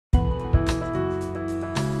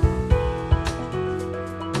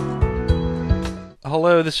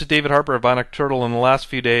Hello, this is David Harper of Bionic Turtle. In the last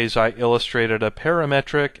few days I illustrated a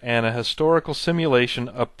parametric and a historical simulation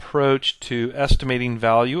approach to estimating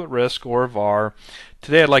value at risk, or VAR.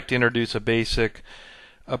 Today I'd like to introduce a basic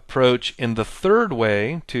approach in the third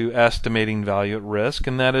way to estimating value at risk,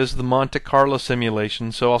 and that is the Monte Carlo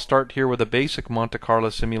simulation. So I'll start here with a basic Monte Carlo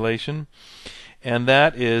simulation, and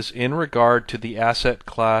that is in regard to the asset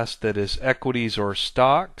class that is equities or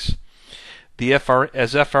stocks.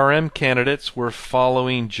 As FRM candidates, we're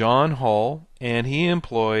following John Hall, and he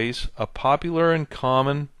employs a popular and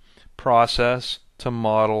common process to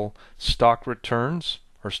model stock returns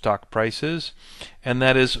or stock prices, and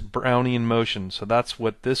that is Brownian motion. So that's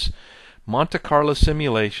what this Monte Carlo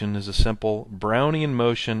simulation is, a simple Brownian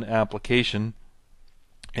motion application.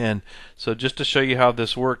 And so just to show you how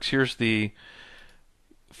this works, here's the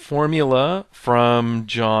formula from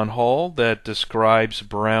John Hall that describes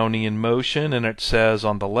Brownian motion, and it says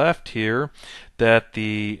on the left here that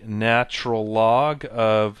the natural log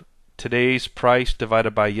of today's price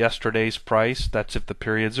divided by yesterday's price, that's if the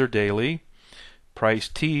periods are daily, price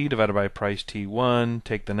T divided by price T1,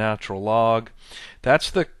 take the natural log, that's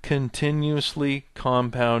the continuously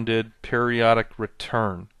compounded periodic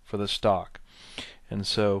return for the stock. And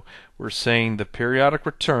so we're saying the periodic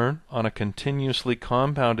return on a continuously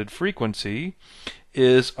compounded frequency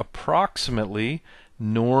is approximately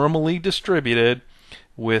normally distributed,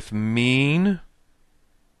 with mean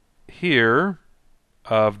here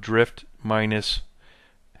of drift minus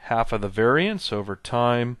half of the variance over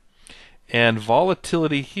time, and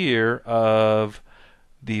volatility here of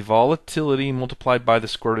the volatility multiplied by the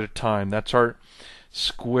square root of time. That's our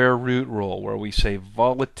square root rule, where we say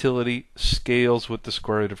volatility scales with the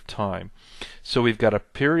square root of time. So we've got a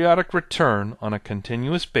periodic return on a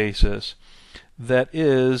continuous basis that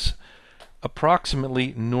is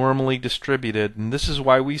approximately normally distributed, and this is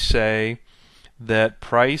why we say that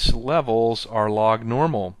price levels are log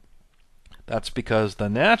normal. That's because the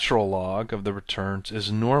natural log of the returns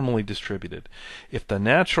is normally distributed. If the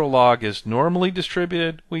natural log is normally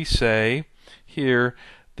distributed, we say here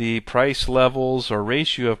the price levels or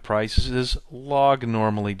ratio of prices is log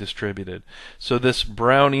normally distributed. So this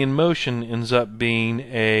Brownian motion ends up being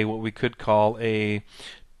what we could call a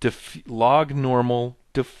log normal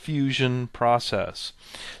diffusion process.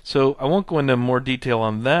 So I won't go into more detail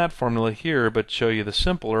on that formula here, but show you the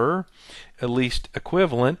simpler, at least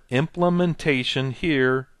equivalent, implementation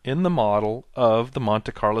here in the model of the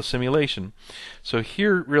Monte Carlo simulation. So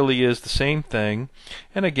here it really is the same thing,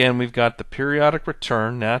 and again we've got the periodic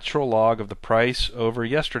return, natural log of the price over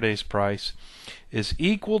yesterday's price, is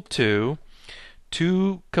equal to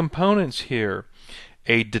two components here,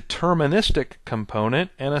 a deterministic component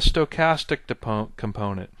and a stochastic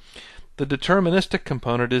component. The deterministic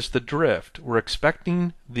component is the drift. We're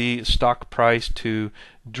expecting the stock price to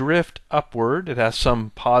drift upward. It has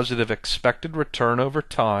some positive expected return over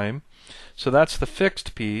time. So that's the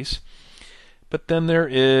fixed piece. But then there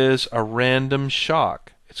is a random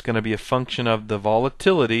shock. It's going to be a function of the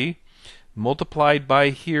volatility multiplied by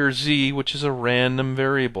here z, which is a random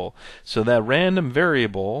variable. So that random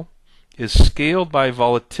variable is scaled by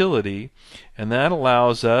volatility, and that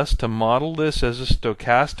allows us to model this as a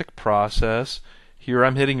stochastic process. Here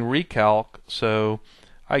I'm hitting recalc, so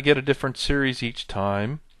I get a different series each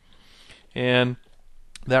time, and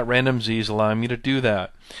that random z is allowing me to do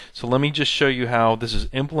that. So let me just show you how this is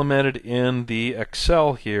implemented in the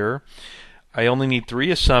Excel here. I only need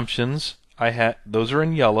three assumptions. Those are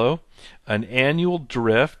in yellow. An annual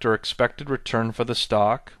drift or expected return for the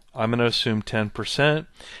stock, I'm going to assume 10%.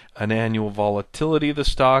 An annual volatility of the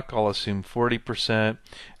stock, I'll assume 40%.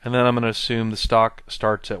 And then I'm going to assume the stock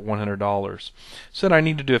starts at $100. So then I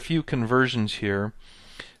need to do a few conversions here.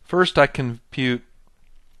 First I convert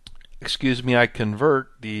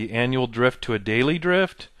the annual drift to a daily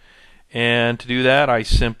drift. And to do that I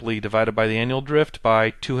simply divide it by the annual drift by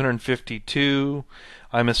 252.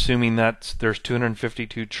 I'm assuming that there's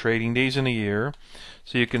 252 trading days in a year.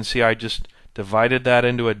 So you can see I just divided that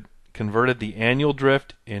converted the annual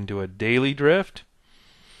drift into a daily drift,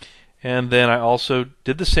 and then I also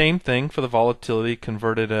did the same thing for the volatility,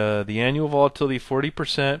 converted the annual volatility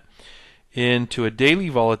 40% into a daily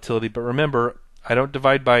volatility. But remember, I don't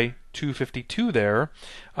divide by 252 there.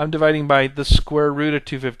 I'm dividing by the square root of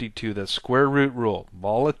 252, the square root rule.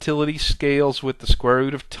 Volatility scales with the square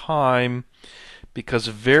root of time because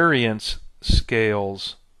variance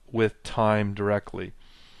scales with time directly.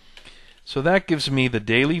 So that gives me the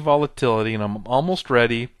daily volatility, and I'm almost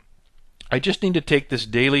ready. I just need to take this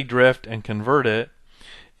daily drift and convert it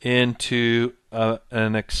into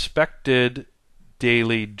an expected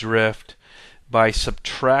daily drift by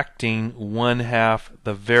subtracting 1/2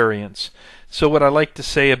 the variance. So what I like to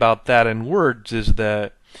say about that in words is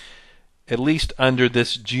that at least under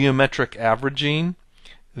this geometric averaging,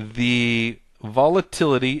 the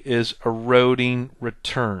volatility is eroding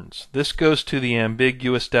returns. This goes to the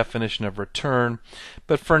ambiguous definition of return,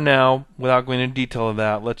 but for now, without going into detail of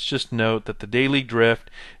that, let's just note that the daily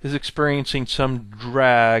drift is experiencing some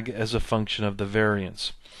drag as a function of the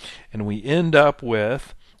variance. And we end up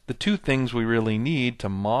with the two things we really need to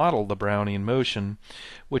model the Brownian motion,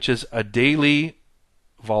 which is a daily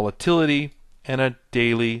volatility and a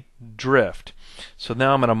daily drift. So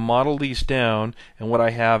now I'm going to model these down, and what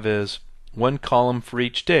I have is one column for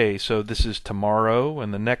each day. So this is tomorrow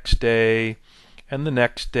and the next day and the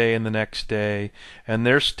next day and the next day, and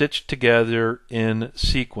they're stitched together in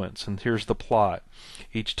sequence. And here's the plot.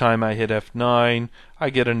 Each time I hit F9, I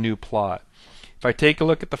get a new plot. If I take a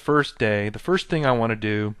look at the first day, the first thing I want to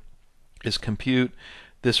do is compute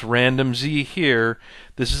this random z here.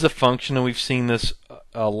 This is a function, and we've seen this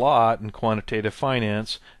a lot in quantitative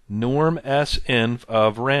finance, norm SN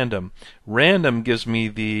of random. Random gives me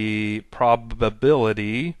the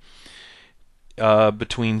probability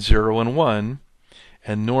between 0 and 1,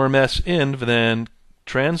 and norm SN then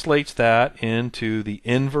translates that into the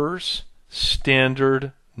inverse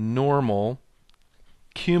standard normal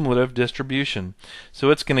cumulative distribution.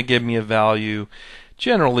 So it's going to give me a value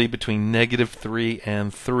generally between -3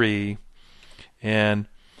 and 3, and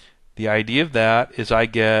the idea of that is I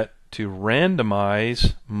get to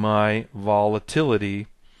randomize my volatility,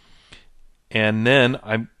 and then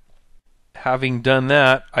having done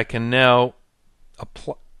that, I can now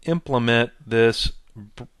implement this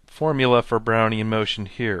formula for Brownian motion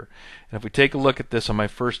here. And if we take a look at this on my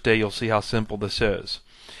first day, you'll see how simple this is.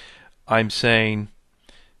 I'm saying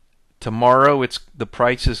tomorrow the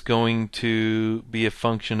price is going to be a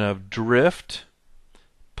function of drift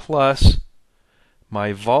plus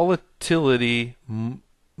my volatility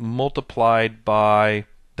multiplied by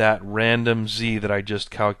that random z that I just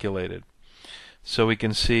calculated. So we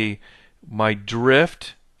can see my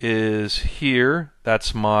drift is here.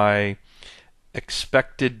 That's my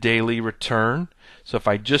expected daily return. So if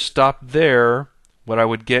I just stop there, what I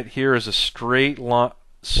would get here is a straight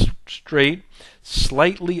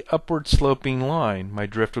slightly upward sloping line. My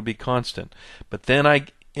drift would be constant. But then I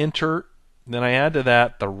add to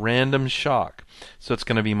that the random shock. So it's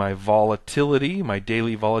going to be my volatility, my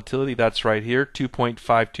daily volatility, that's right here,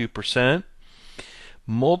 2.52%,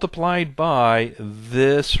 multiplied by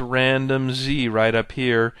this random z right up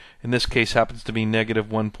here. In this case happens to be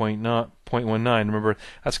 -1.19. Remember,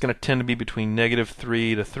 that's going to tend to be between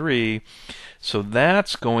 -3 to 3. So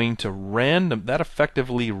that's going to that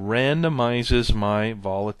effectively randomizes my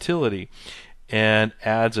volatility and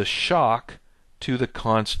adds a shock to the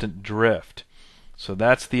constant drift. So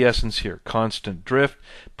that's the essence here. Constant drift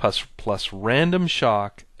plus random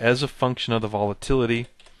shock as a function of the volatility.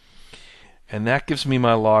 And that gives me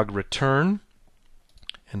my log return.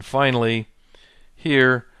 And finally,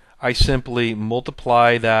 here I simply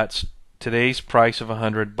multiply that today's price of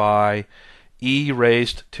 100 by e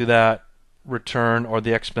raised to that return, or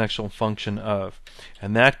the exponential function of.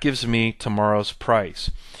 And that gives me tomorrow's price.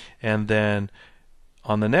 And then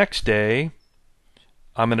on the next day,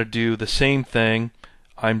 I'm going to do the same thing.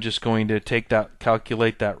 I'm just going to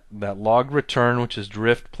calculate that log return, which is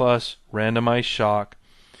drift plus randomized shock,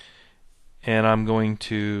 and I'm going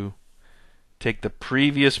to take the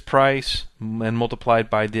previous price and multiply it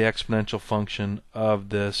by the exponential function of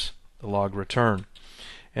the log return.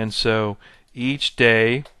 And so each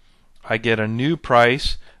day I get a new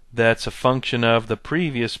price that's a function of the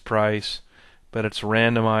previous price, but it's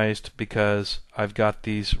randomized because I've got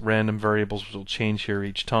these random variables which will change here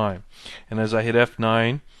each time. And as I hit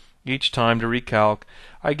F9 each time to recalc,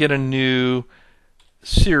 I get a new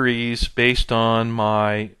series based on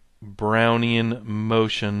my Brownian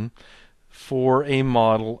motion for a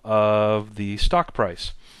model of the stock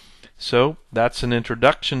price. So that's an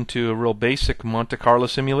introduction to a real basic Monte Carlo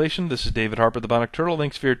simulation. This is David Harper, the Bionic Turtle.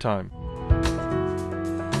 Thanks for your time.